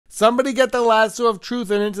Somebody get the lasso of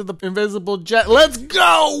truth and into the invisible jet. Let's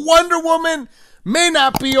go! Wonder Woman may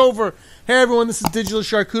not be over. Hey everyone, this is Digital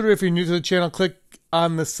Charcuterie. If you're new to the channel, click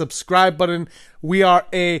on the subscribe button. We are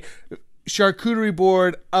a charcuterie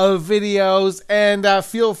board of videos, and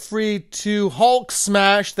feel free to Hulk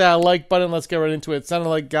smash that like button. Let's get right into it. It sounded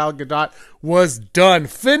like Gal Gadot was done.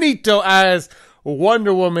 Finito as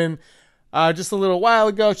Wonder Woman. Just a little while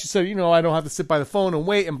ago, she said, I don't have to sit by the phone and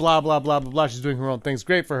wait and blah, blah, blah, blah, blah. She's doing her own things.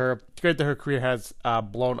 Great for her. It's great that her career has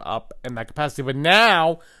blown up in that capacity.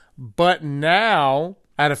 But now,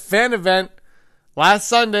 at a fan event last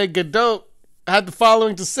Sunday, Gadot had the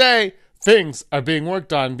following to say: things are being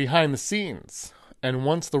worked on behind the scenes, and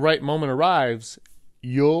once the right moment arrives,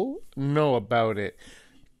 you'll know about it.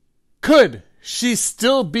 Could she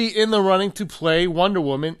still be in the running to play Wonder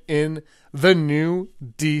Woman in the new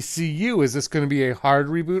DCU? Is this going to be a hard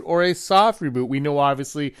reboot or a soft reboot? We know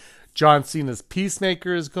obviously John Cena's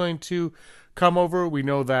Peacemaker is going to come over. We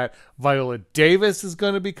know that Viola Davis is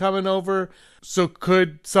going to be coming over. So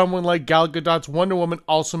could someone like Gal Gadot's Wonder Woman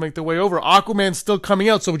also make their way over? Aquaman's still coming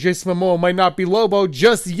out, so Jason Momoa might not be Lobo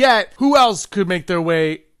just yet. Who else could make their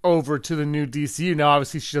way over to the new DCU? Now,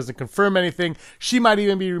 obviously, she doesn't confirm anything. She might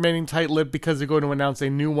even be remaining tight-lipped because they're going to announce a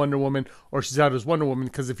new Wonder Woman, or she's out as Wonder Woman,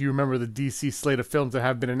 because if you remember the DC slate of films that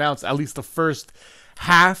have been announced, at least the first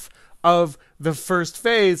half of the first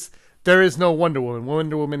phase, there is no Wonder Woman.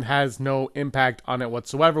 Wonder Woman has no impact on it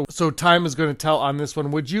whatsoever. So time is going to tell on this one.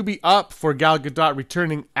 Would you be up for Gal Gadot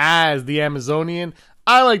returning as the Amazonian?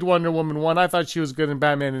 I liked Wonder Woman 1. I thought she was good in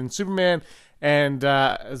Batman and Superman. And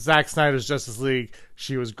Zack Snyder's Justice League,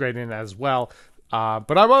 she was great in as well.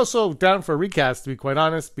 But I'm also down for a recast, to be quite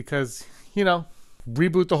honest, because,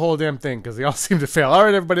 reboot the whole damn thing, because they all seem to fail. All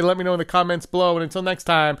right, everybody, let me know in the comments below. And until next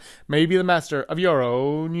time, may you be the master of your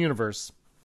own universe.